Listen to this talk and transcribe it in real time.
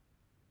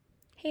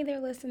Hey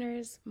there,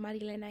 listeners.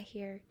 Marilena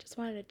here. Just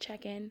wanted to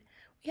check in.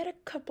 We had a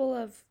couple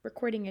of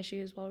recording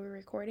issues while we were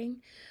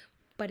recording,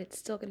 but it's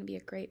still going to be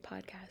a great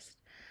podcast.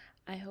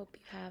 I hope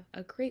you have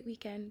a great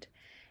weekend,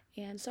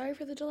 and sorry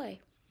for the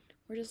delay.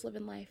 We're just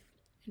living life.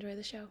 Enjoy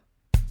the show.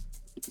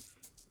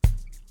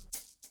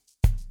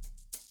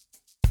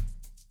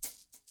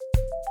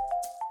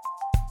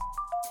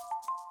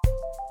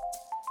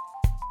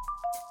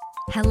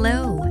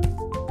 Hello.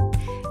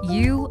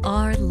 You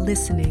are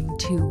listening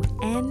to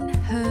En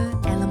Her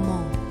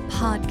Element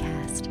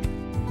podcast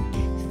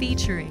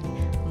featuring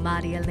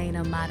Maria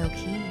Elena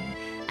Madokin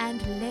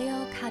and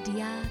Leo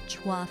Kadia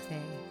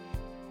Chwafe.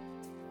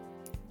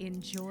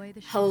 Enjoy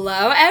the show.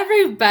 Hello,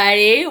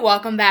 everybody.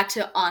 Welcome back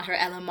to En Her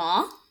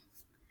Element.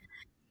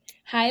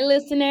 Hi,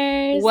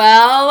 listeners.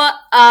 Well,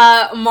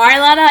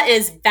 Marlena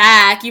is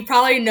back. You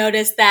probably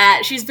noticed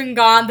that she's been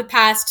gone the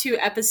past 2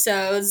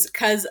 episodes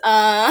because,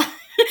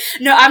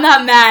 no, I'm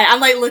not mad. I'm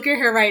like, look at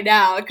her right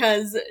now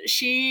because a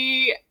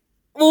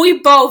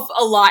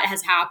lot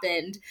has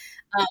happened.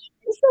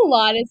 Just a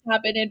lot has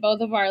happened in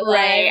both of our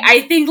Right. lives.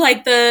 I think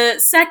like the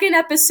second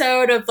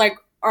episode of like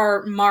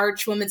our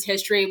March Women's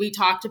History, we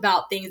talked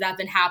about things that have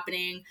been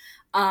happening.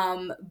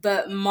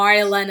 But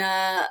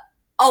Marielena,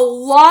 a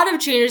lot of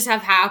changes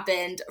have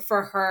happened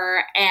for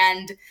her,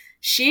 and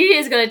she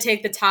is going to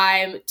take the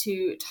time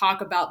to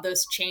talk about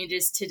those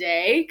changes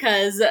today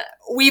because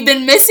we've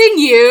been missing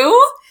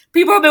you.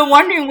 People have been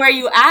wondering where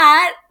you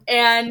at,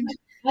 and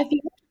I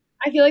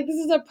feel like this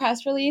is a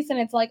press release and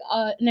it's like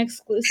an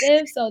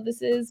exclusive. So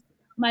this is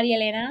Maria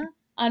Elena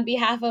on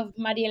behalf of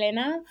Maria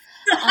Elena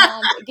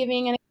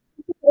giving an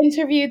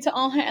interview to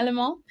En Her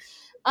Element.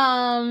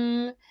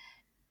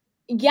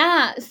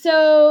 Yeah,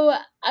 so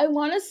I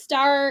want to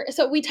start.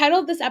 So we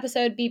titled this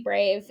episode "Be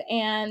Brave,"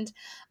 and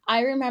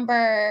I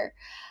remember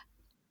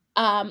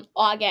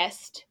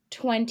August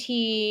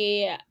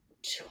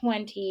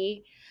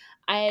 2020.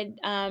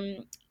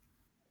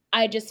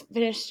 I just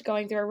finished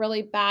going through a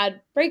really bad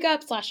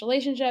breakup /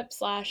 relationship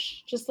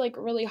 / just like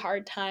really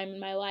hard time in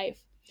my life.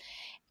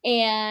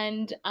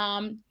 And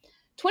 2020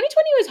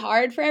 was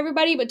hard for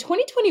everybody, but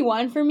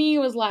 2021 for me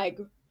was like,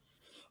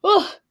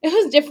 oh, it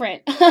was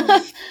different.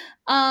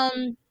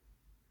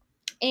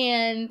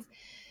 And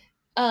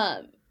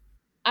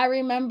I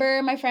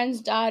remember my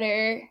friend's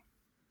daughter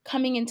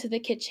coming into the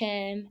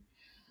kitchen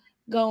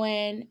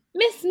going,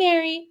 "Miss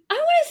Mary, I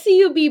want to see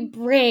you be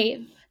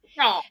brave."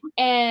 oh,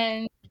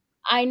 And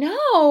I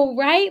know,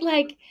 right?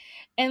 Like,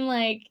 and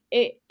like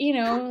it,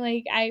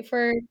 like I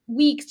for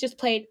weeks just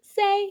played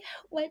 "Say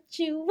What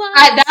You Want."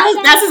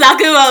 that's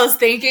exactly what I was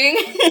thinking.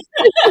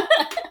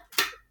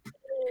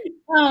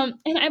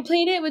 And I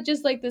played it with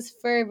just like this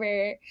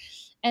fervor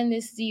and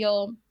this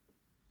zeal,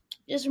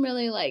 just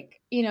really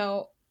like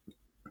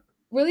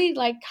really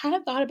like kind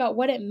of thought about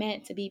what it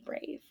meant to be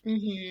brave.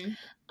 Mm-hmm.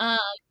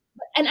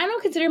 And I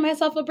don't consider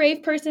myself a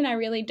brave person. I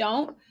really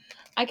don't.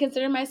 I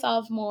consider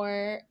myself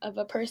more of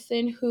a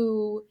person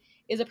who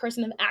is a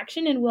person of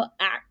action and will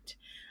act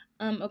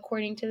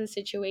according to the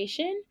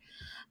situation.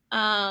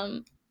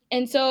 And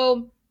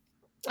so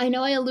I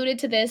know I alluded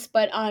to this,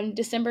 but on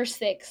December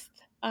 6th,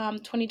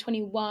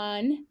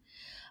 2021,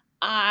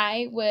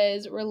 I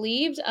was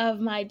relieved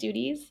of my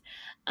duties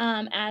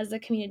as a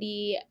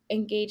community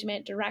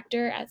engagement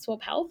director at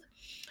Swope Health,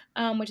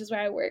 which is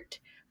where I worked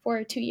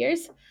for 2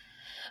 years.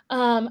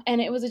 And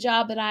it was a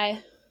job that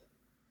I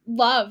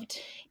loved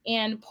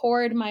and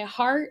poured my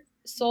heart,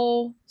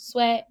 soul,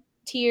 sweat,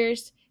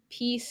 tears,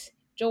 peace,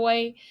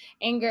 joy,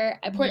 anger.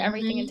 I poured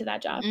everything into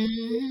that job.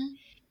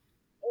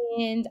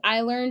 Mm-hmm. And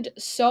I learned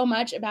so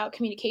much about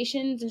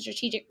communications and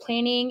strategic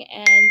planning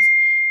and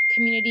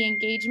community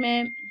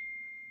engagement.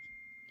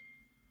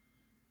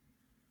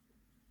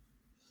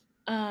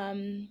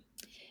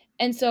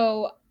 And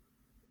so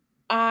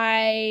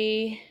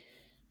I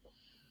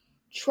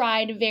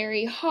tried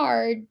very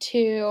hard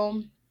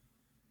to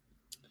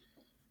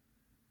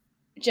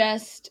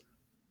just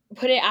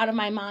put it out of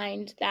my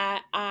mind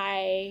that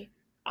I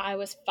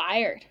was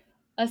fired,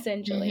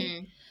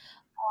 essentially.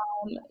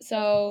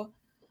 So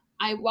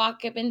I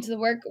walk up into the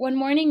work one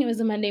morning. It was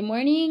a Monday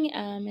morning,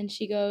 and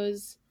she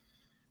goes,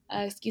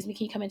 "Excuse me,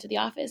 can you come into the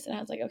office?" And I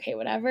was like, "Okay,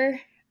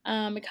 whatever."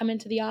 I come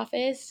into the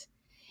office,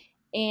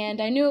 and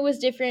I knew it was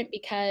different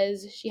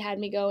because she had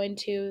me go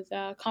into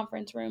the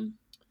conference room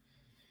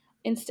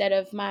instead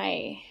of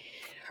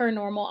her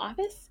normal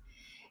office.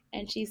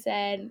 And she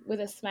said,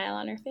 with a smile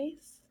on her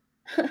face,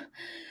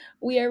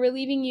 "We are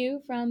relieving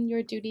you from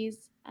your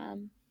duties,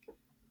 and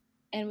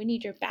we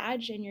need your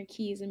badge and your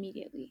keys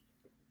immediately."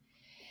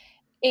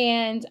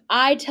 And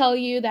I tell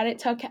you that it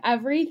took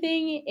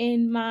everything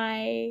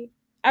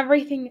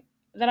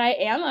that I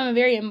am. I'm a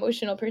very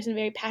emotional person, a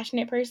very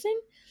passionate person.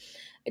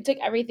 It took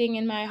everything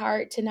in my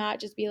heart to not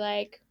just be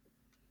like,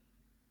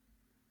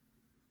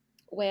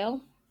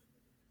 well,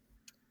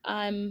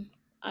 I'm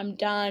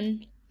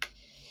done.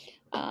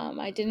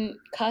 I didn't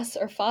cuss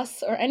or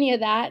fuss or any of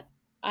that.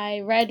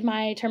 I read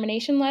my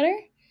termination letter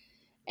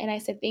and I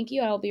said, "Thank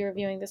you. I will be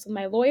reviewing this with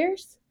my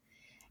lawyers."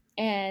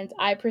 And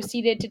I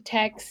proceeded to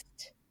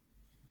text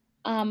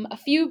a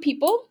few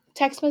people,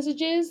 text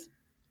messages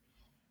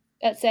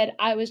that said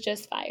I was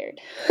just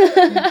fired.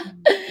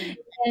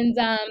 And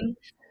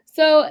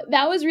so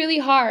that was really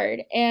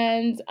hard.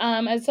 And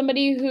as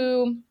somebody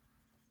who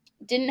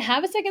didn't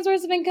have a second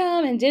source of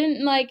income and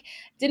didn't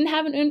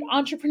have an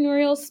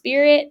entrepreneurial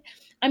spirit.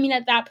 I mean,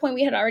 at that point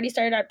we had already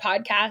started our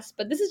podcast,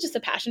 but this is just a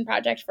passion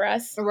project for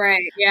us.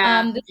 Right.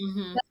 Yeah.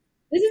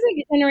 This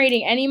isn't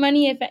generating any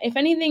money. If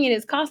anything, it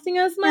is costing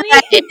us money.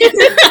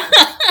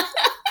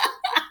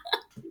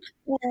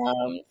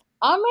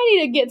 I'm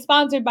ready to get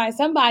sponsored by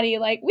somebody.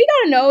 Like, we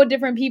gotta know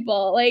different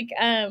people. Like,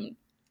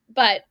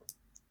 but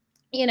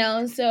you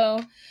know,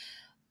 so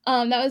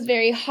that was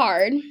very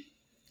hard.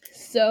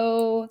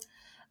 So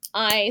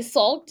I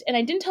sulked, and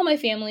I didn't tell my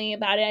family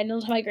about it. I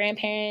didn't tell my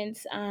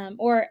grandparents,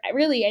 or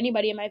really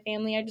anybody in my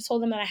family. I just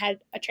told them that I had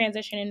a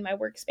transition in my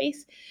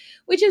workspace,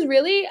 which is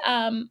really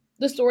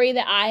the story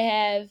that I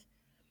have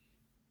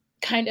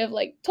kind of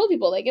like told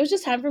people. Like, it was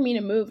just time for me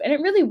to move, and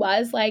it really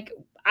was. Like,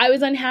 I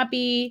was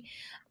unhappy.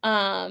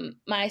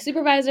 My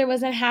supervisor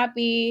wasn't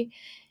happy.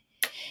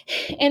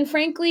 And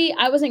frankly,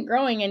 I wasn't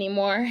growing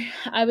anymore.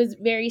 I was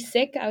very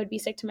sick. I would be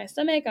sick to my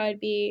stomach. I would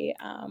be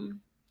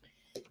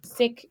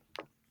sick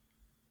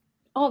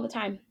all the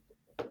time.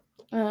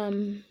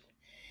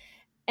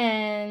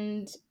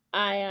 And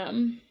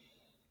I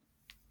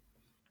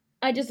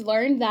just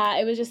learned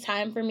that it was just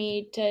time for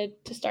me to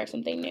start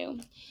something new.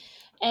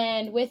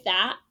 And with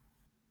that,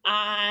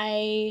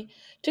 I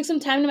took some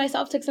time to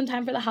myself, took some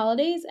time for the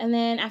holidays, and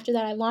then after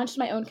that, I launched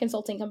my own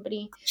consulting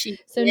company.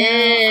 Now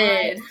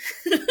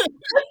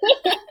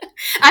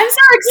I'm so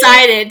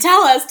excited.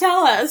 Tell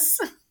us.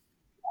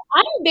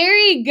 I'm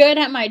very good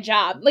at my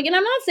job. Like, and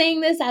I'm not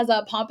saying this as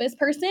a pompous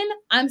person.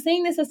 I'm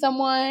saying this as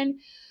someone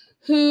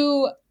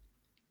who,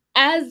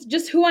 as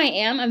just who I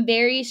am, I'm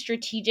very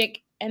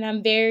strategic, and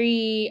I'm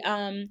very,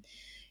 I'm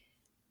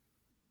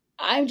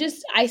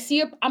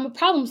a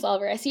problem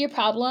solver. I see a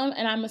problem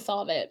and I'm gonna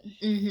solve it.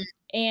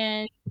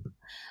 And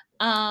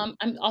I'm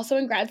also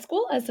in grad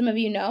school, as some of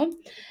you know.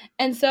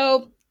 And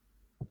so,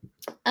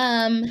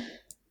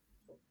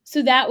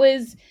 so that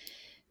was,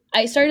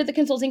 I started the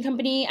consulting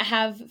company. I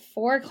have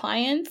 4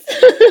 clients.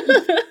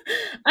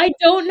 I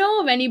don't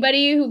know of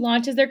anybody who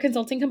launches their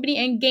consulting company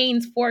and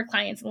gains 4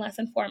 clients in less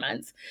than 4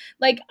 months.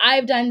 Like,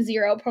 I've done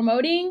 0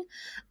 promoting.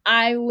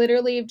 I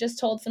literally have just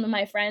told some of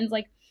my friends,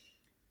 like,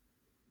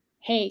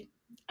 hey,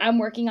 I'm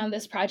working on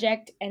this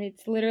project, and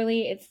it's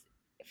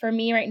for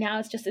me right now,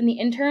 it's just in the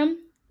interim.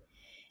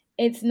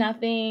 It's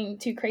nothing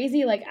too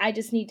crazy. Like, I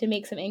just need to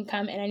make some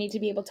income, and I need to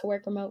be able to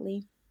work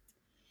remotely.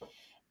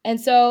 And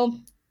so,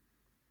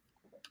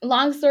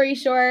 long story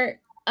short,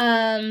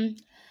 I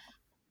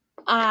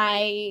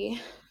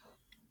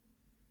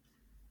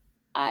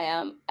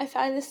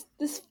found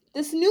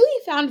this newly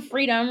found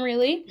freedom,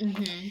 really.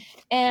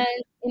 And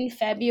in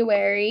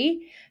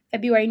February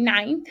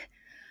 9th,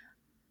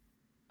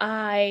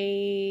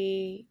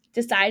 I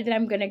decided that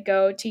I'm going to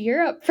go to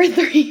Europe for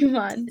 3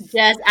 months.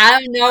 Yes,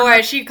 out of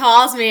nowhere, she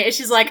calls me and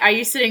she's like, "Are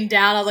you sitting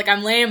down?" I was like,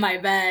 "I'm laying in my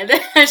bed."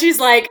 And she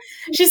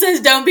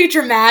says, "Don't be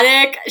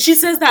dramatic." She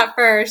says that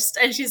first.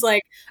 And she's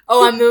like,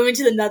 "Oh, I'm moving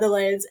to the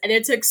Netherlands." And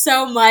it took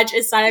so much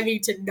inside of me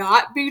to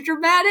not be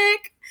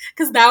dramatic,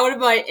 because that would have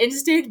been my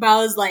instinct. But I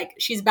was like,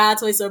 she's about to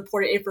tell me some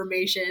important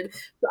information,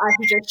 so I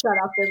should just shut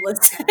up and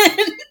listen.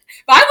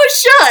 But I was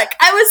shook.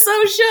 I was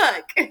so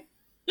shook.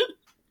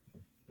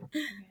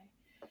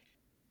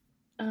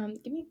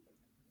 Give me.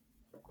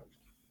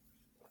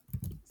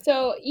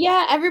 So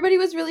yeah, everybody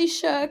was really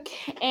shook,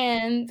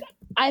 and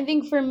I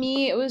think for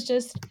me it was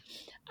just,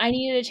 I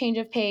needed a change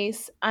of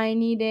pace. I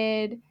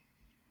needed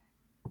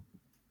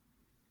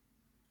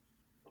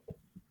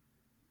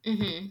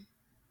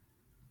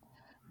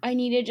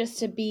just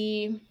to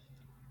be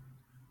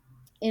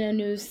in a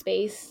new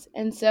space.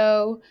 And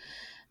so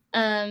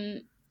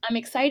I'm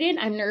excited,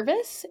 I'm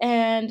nervous,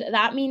 and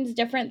that means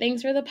different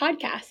things for the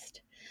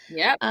podcast.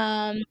 Yep.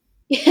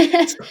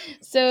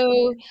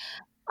 So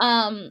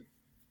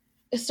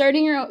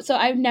starting your own, so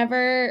I've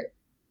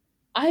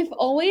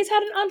always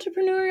had an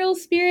entrepreneurial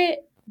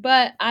spirit,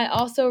 but I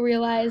also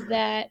realized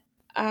that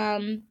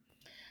so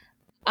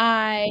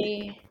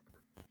I've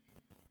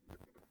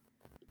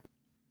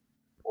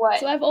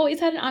always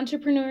had an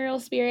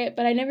entrepreneurial spirit,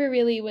 but I never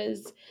really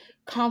was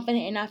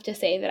confident enough to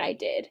say that I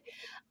did.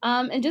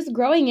 And just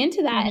growing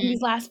into that in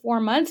these last 4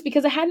 months,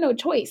 because I had no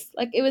choice.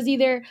 Like, it was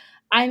either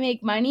I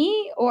make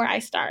money or I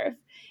starve.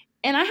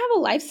 And I have a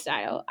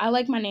lifestyle. I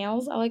like my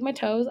nails. I like my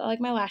toes. I like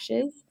my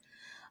lashes.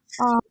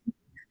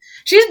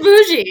 She's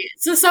bougie.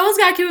 So someone's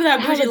got to keep with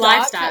that bougie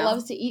lifestyle. That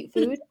loves to eat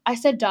food. I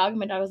said dog.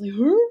 My dog was like,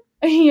 huh?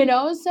 You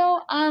know?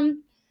 So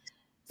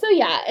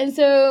yeah. And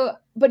so,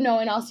 but no,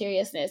 in all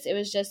seriousness, it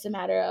was just a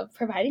matter of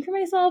providing for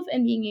myself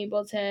and being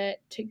able to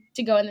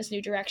go in this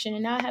new direction.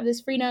 And now I have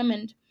this freedom,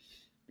 and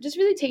just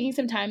really taking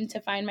some time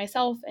to find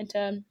myself and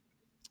to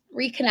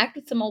reconnect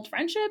with some old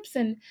friendships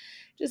and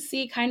just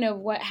see kind of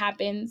what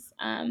happens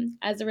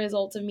as a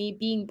result of me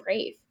being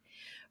brave,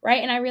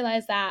 right? And I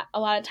realize that a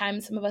lot of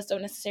times some of us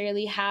don't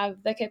necessarily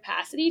have the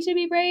capacity to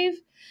be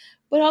brave,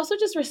 but also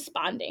just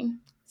responding.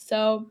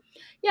 So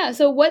yeah,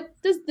 so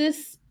what does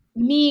this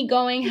me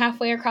going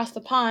halfway across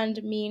the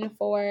pond mean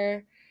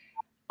for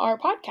our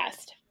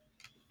podcast?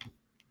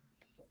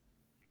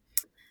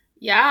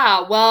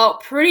 Yeah, well,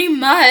 pretty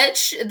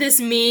much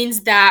this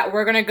means that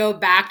we're gonna go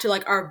back to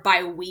like our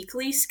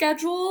bi-weekly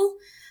schedule.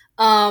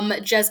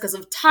 Just because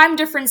of time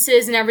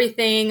differences and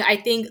everything. I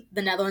think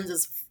the Netherlands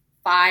is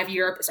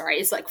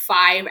it's like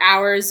 5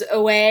 hours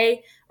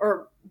away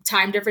or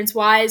time difference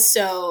wise.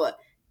 So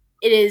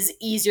it is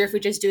easier if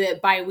we just do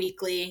it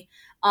bi-weekly.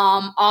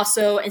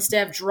 Also,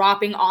 instead of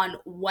dropping on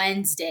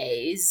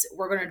Wednesdays,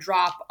 we're gonna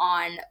drop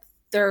on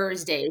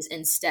Thursdays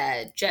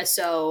instead, just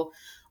so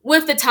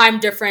with the time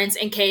difference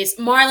in case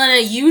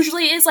Marlena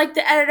usually is like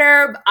the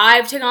editor.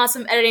 I've taken on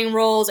some editing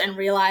roles and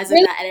realizing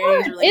Really that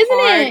editing is really isn't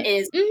hard. it?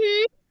 Is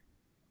Mm-hmm.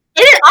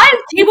 I'm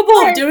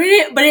capable of doing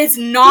it, but it's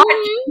not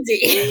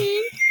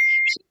easy.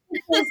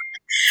 So,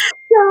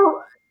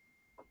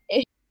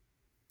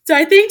 so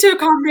I think to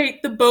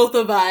accommodate the both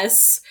of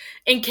us,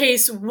 in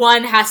case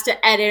one has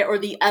to edit or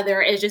the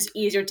other, is just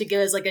easier to give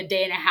us like a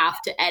day and a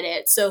half to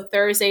edit. So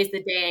Thursday is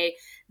the day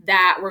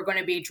that we're going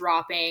to be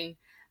dropping.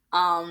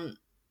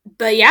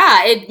 But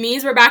yeah, it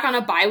means we're back on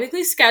a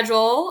bi-weekly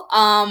schedule.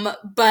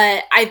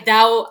 But I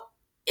doubt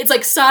it's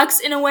like sucks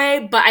in a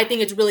way, but I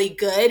think it's really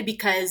good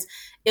because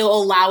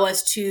it'll allow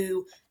us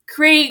to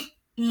create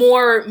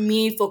more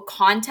meaningful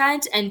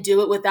content and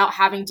do it without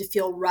having to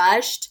feel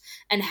rushed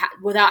and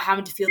without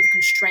having to feel the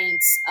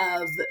constraints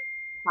of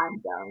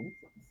time zones.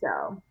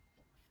 So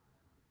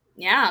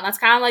yeah, that's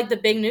kind of like the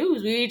big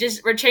news.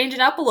 We're changing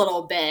up a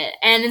little bit,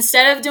 and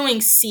instead of doing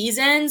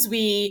seasons,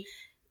 we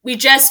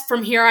just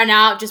from here on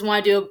out just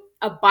want to do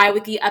a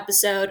bi-weekly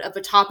episode of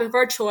a topic of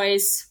our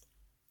choice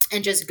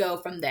and just go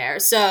from there.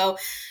 So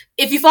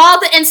if you follow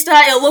the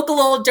Insta, it'll look a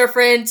little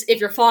different. If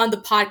you're following the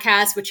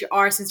podcast, which you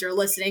are since you're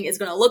listening, it's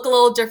going to look a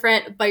little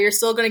different, but you're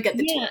still going to get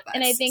the two of us.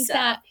 And I think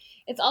that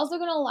it's also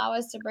going to allow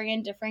us to bring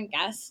in different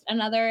guests.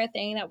 Another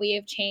thing that we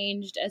have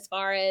changed as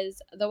far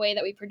as the way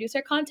that we produce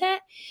our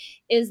content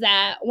is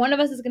that one of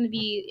us is going to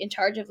be in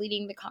charge of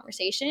leading the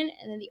conversation,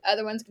 and then the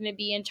other one's going to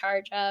be in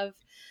charge of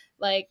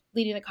like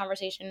leading the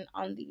conversation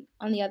on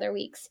the other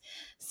weeks.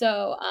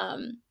 So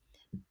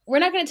we're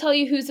not going to tell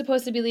you who's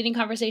supposed to be leading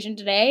conversation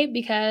today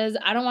because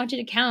I don't want you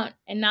to count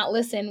and not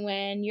listen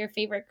when your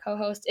favorite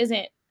co-host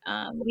isn't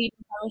leading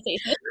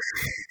conversation.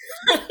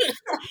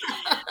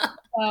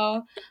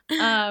 So,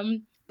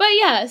 but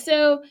yeah,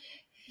 so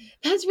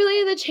that's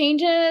really the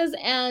changes.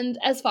 And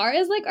as far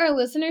as like our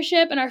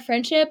listenership and our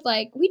friendship,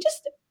 like we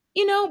just,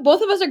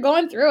 both of us are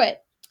going through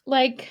it.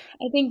 Like,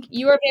 I think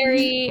you are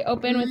very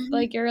open with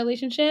like your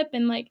relationship,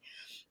 and like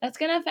that's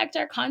going to affect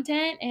our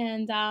content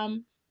and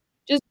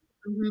just.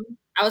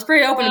 I was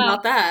pretty open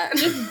about that.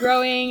 Just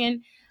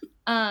growing.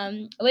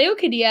 And Leo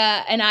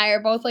Kadia and I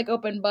are both like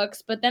open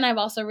books, but then I've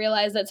also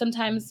realized that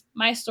sometimes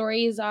my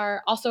stories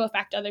are also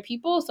affect other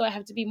people, so I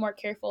have to be more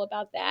careful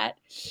about that.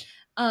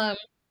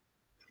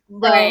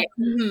 Right.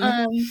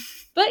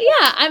 But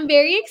yeah, I'm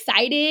very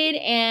excited,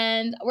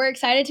 and we're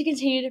excited to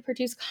continue to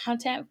produce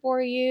content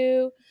for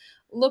you.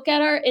 Look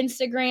at our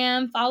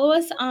Instagram, follow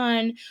us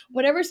on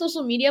whatever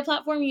social media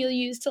platform you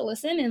use to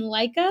listen, and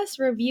like us,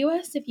 review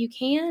us if you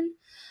can.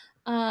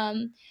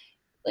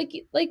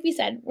 Like we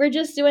said, we're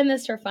just doing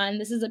this for fun.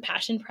 This is a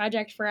passion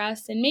project for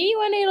us, and maybe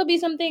one day it'll be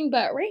something,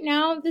 but right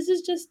now this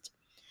is just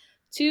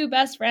two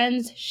best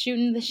friends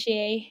shooting the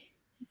shit.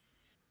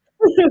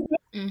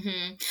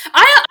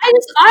 I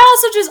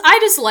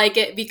just like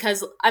it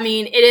because I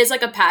mean it is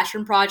like a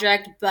passion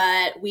project,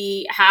 but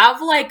we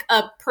have like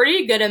a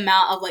pretty good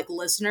amount of like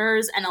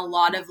listeners and a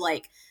lot of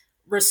like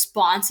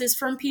responses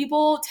from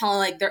people telling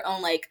like their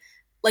own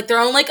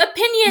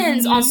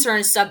opinions on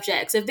certain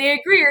subjects, if they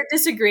agree or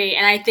disagree.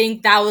 And I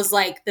think that was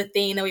like the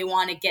thing that we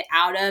want to get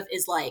out of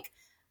is like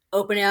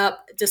opening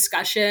up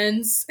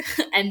discussions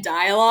and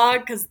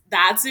dialogue, because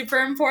that's super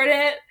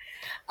important.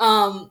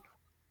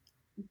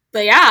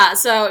 But yeah,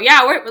 so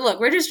yeah,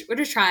 we're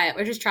just trying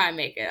to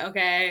make it,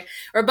 okay?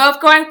 We're both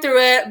going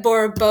through it, but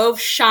we're both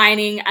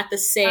shining at the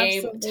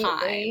same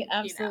time.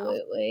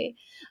 Absolutely.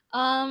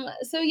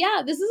 So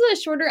yeah, this is a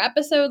shorter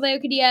episode, Leo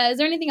Kadia. Is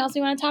there anything else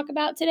you want to talk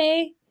about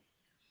today?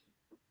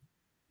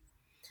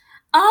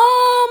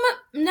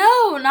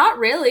 No, not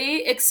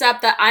really,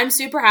 except that I'm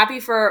super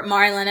happy for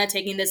Marilena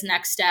taking this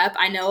next step.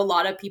 I know a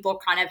lot of people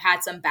kind of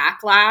had some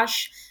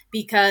backlash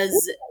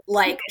because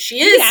like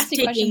she is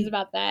asking questions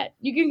about that.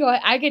 You can go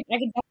ahead. I could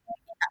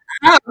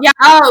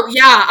Oh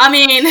yeah, I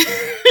mean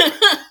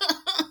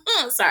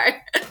sorry.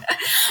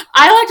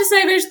 I like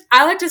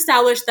to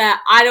establish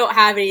that I don't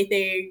have any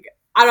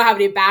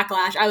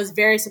backlash. I was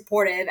very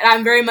supportive, and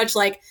I'm very much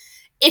like,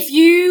 if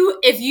you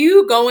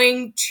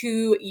going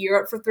to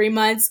Europe for 3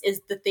 months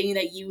is the thing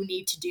that you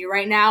need to do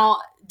right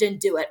now, then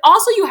do it.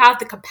 Also, you have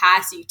the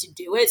capacity to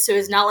do it, so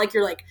it's not like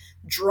you're like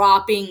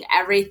dropping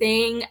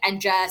everything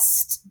and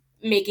just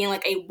making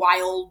like a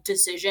wild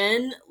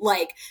decision.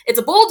 Like, it's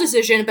a bold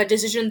decision, but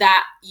decision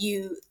that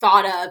you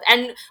thought of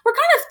and we're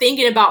kind of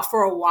thinking about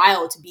for a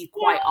while, to be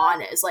quite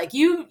honest. Like,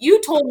 you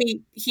told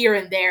me here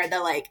and there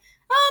that like,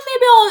 oh,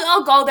 maybe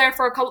I'll go there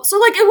for a couple. So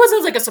like, it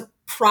wasn't like a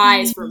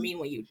surprise for me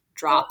when you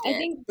dropped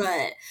it.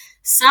 But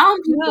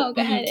some people, no,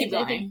 go ahead. Keep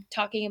going. I think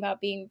talking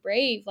about being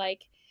brave,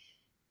 like,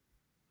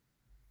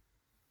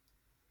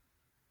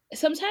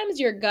 sometimes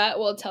your gut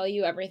will tell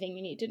you everything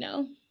you need to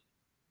know.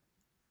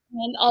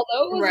 And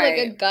although it was like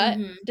a gut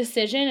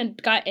decision and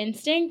gut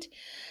instinct,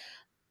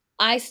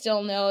 I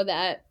still know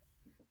that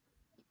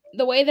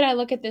the way that I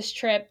look at this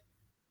trip,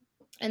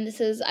 and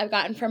this is I've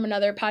gotten from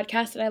another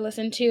podcast that I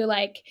listened to,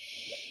 like,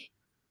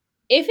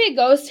 if it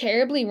goes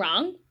terribly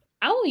wrong,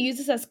 I will use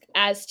this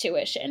as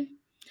tuition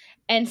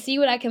and see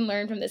what I can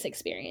learn from this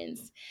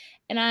experience.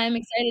 And I'm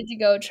excited to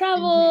go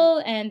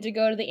travel and to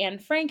go to the Anne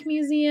Frank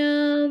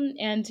Museum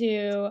and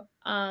to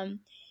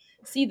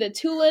see the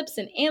tulips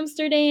in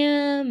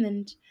Amsterdam.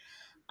 And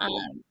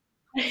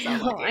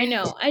I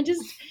know.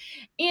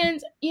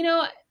 And, you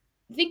know,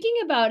 thinking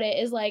about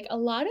it is like a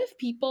lot of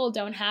people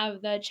don't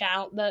have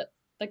the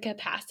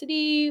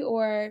capacity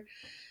or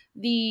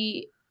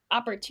the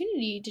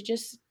opportunity to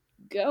just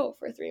go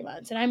for 3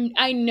 months. And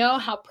I know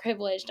how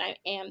privileged I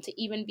am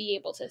to even be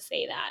able to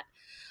say that.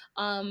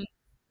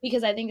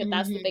 Because I think that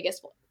that's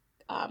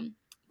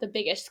the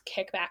biggest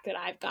kickback that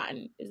I've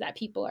gotten is that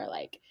people are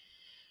like,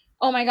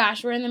 oh my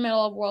gosh, we're in the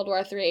middle of World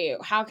War III.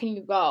 How can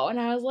you go? And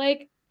I was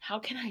like, how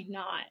can I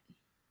not?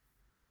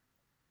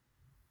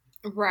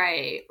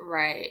 Right.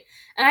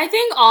 And I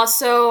think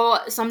also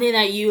something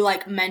that you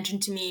like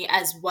mentioned to me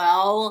as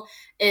well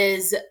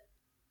is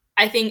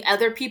I think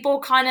other people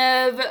kind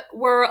of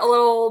were a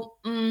little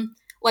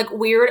like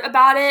weird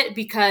about it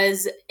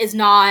because it's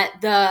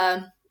not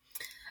the,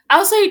 I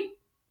would say,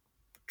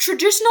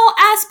 traditional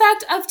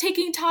aspect of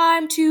taking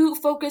time to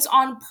focus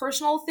on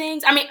personal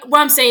things. I mean,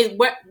 what I'm saying,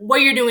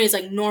 what you're doing is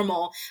like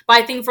normal,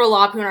 but I think for a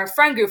lot of people in our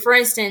friend group, for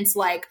instance,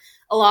 like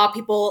a lot of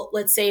people,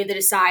 let's say they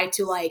decide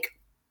to like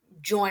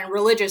join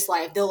religious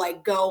life, they'll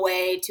like go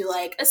away to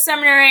like a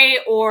seminary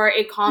or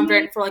a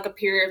convent for like a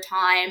period of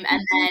time,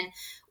 and then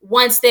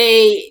once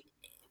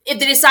if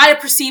they decide to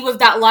proceed with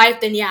that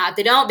life, then yeah, if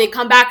they don't, they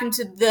come back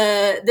into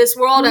this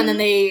world and then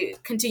they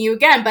continue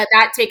again. But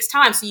that takes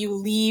time, so you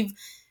leave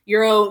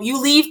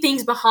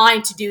things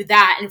behind to do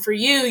that. And for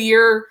you,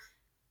 you're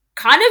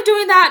kind of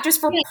doing that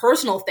just for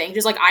personal things,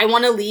 just like, I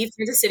want to leave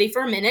Kansas City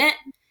for a minute,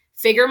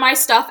 figure my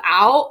stuff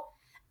out,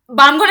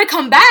 but I'm going to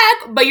come back.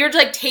 But you're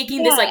like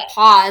taking this like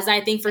pause. And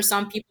I think for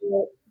some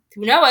people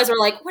who know us are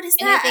like, what is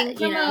that? And I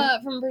think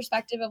from a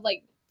perspective of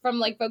like, from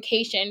like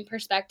vocation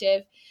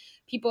perspective,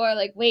 people are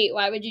like, wait,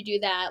 why would you do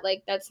that?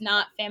 Like, that's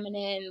not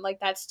feminine. Like,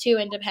 that's too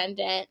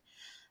independent.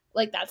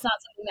 Like, that's not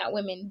something that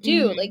women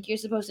do. Like, you're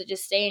supposed to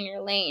just stay in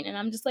your lane. And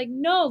I'm just like,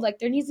 no, like,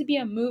 there needs to be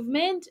a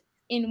movement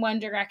in one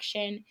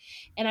direction.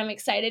 And I'm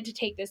excited to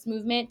take this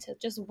movement to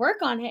just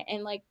work on it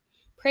and like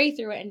pray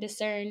through it and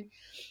discern.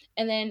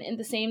 And then at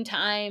the same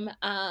time,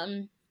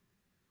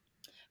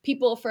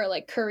 people for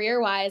like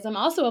career wise, I'm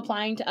also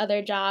applying to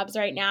other jobs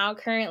right now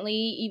currently,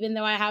 even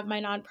though I have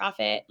my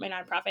nonprofit.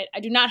 I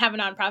do not have a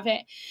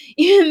nonprofit,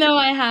 even though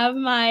I have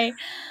my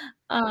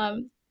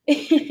oh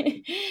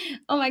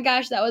my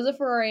gosh, that was a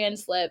Freudian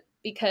slip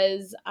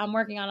because I'm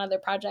working on other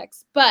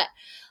projects. But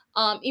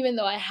even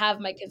though I have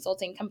my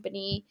consulting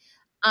company,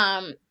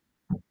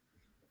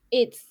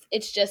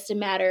 it's just a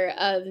matter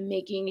of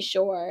making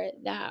sure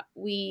that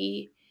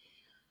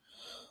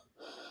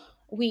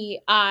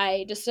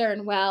I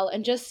discern well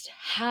and just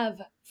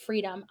have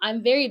freedom.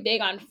 I'm very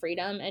big on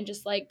freedom and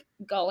just like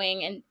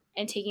going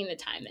and taking the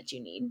time that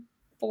you need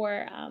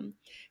for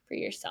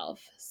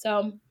yourself.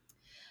 So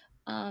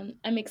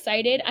I'm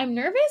excited. I'm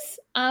nervous,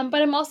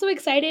 but I'm also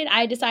excited.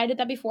 I decided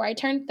that before I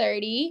turn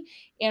 30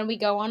 and we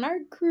go on our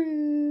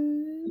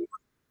cruise.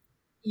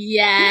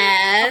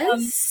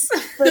 Yes.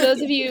 For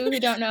those of you who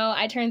don't know,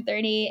 I turned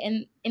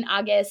 30 in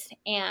August,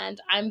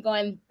 and I'm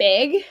going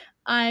big.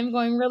 I'm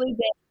going really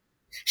big.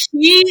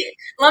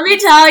 Let me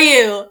tell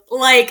you,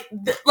 like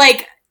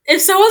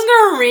if someone's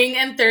gonna ring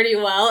in 30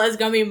 well, it's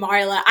gonna be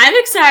Marla. I'm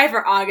excited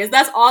for August.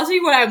 That's also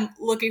what I'm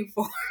looking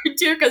forward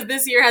to, because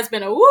this year has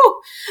been a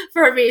woo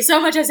for me.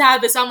 So much has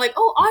happened, so I'm like,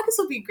 oh, August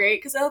will be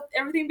great because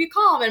everything will be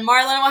calm, and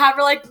Marla will have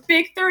her like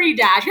big 30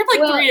 dash. You have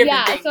like three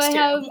different things. So I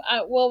have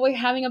we're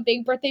having a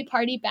big birthday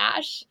party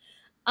bash,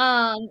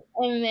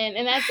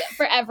 and that's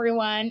for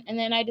everyone. And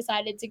then I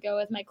decided to go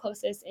with my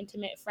closest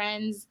intimate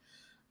friends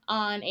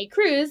on a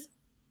cruise.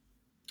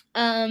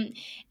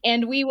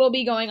 And we will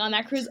be going on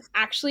that cruise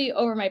actually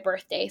over my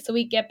birthday. So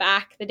we get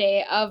back the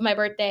day of my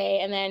birthday,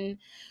 and then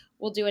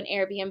we'll do an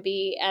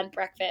Airbnb and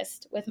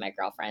breakfast with my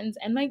girlfriends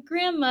and my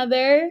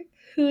grandmother,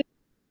 who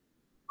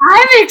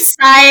I'm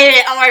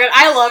excited. Oh my god,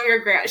 I love your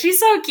grandma. She's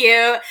so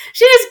cute.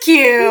 She's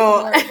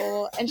cute. She's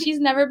adorable. And she's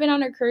never been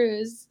on a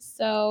cruise,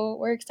 so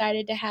we're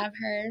excited to have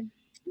her.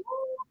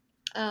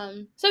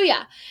 So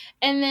yeah.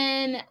 And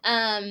then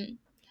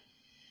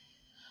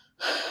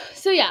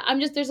So yeah,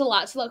 there's a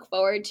lot to look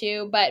forward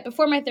to. But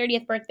before my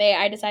 30th birthday,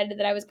 I decided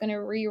that I was going to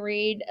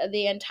reread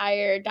the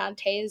entire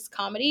Dante's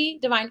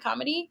Divine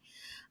Comedy.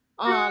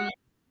 So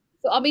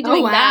I'll be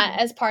doing that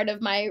as part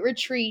of my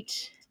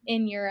retreat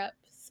in Europe.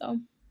 So,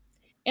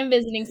 and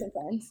visiting some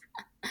friends.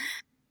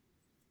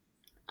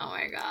 Oh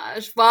my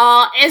gosh.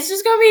 Well, it's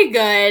just gonna be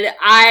good.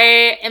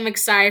 I am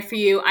excited for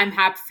you. I'm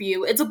happy for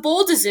you. It's a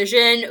bold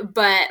decision,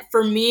 but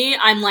for me,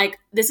 I'm like,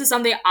 this is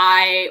something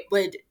I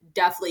would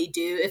definitely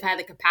do if I had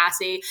the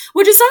capacity,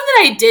 which is something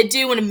that I did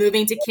do when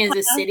moving to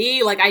Kansas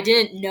City. Like, I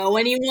didn't know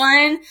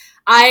anyone.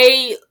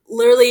 I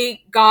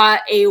literally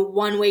got a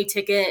one-way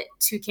ticket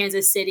to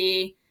Kansas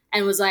City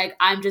and was like,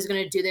 I'm just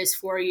going to do this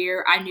for a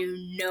year. I knew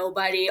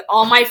nobody.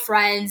 All my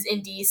friends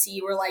in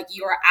DC were like,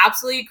 you are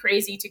absolutely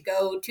crazy to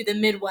go to the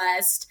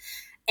Midwest.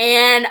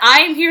 And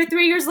I'm here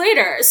 3 years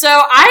later. So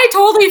I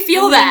totally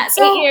feel that.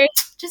 So 8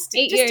 years. Just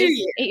 8 years.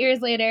 8 years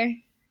later.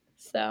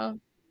 So.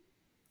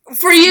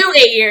 For you,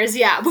 8 years,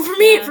 yeah. But for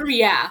me,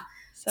 yeah.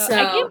 So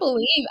I can't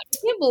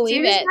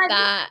believe it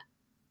that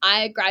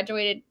I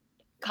graduated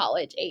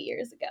college 8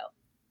 years ago.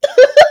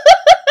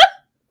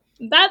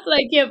 That's what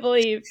I can't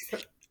believe.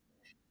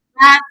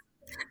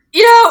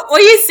 You know,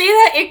 when you say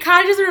that, it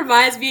kind of just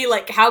reminds me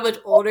like how much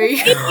older you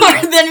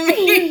are than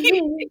me.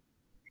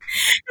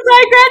 Because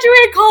I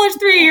graduated college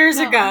 3 years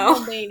ago.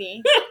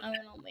 I'm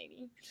an old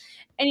lady.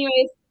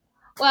 Anyways,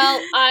 well,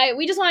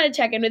 we just wanted to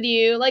check in with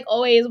you. Like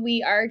always,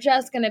 we are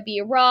just going to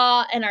be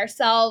raw and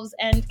ourselves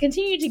and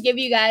continue to give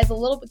you guys a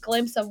little bit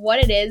glimpse of what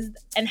it is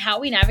and how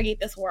we navigate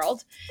this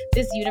world,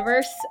 this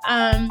universe.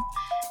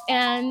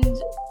 And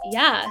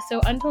yeah, so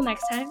until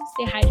next time,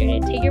 stay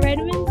hydrated, take your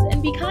vitamins,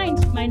 and be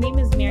kind. My name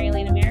is Mary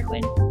Elena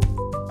Mariquin.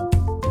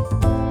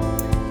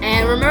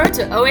 And remember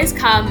to always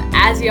come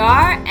as you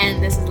are.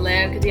 And this is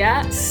Leo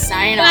Kadia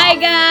signing off. Bye,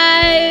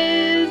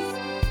 guys.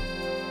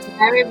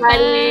 Bye,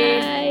 everybody.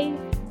 Bye.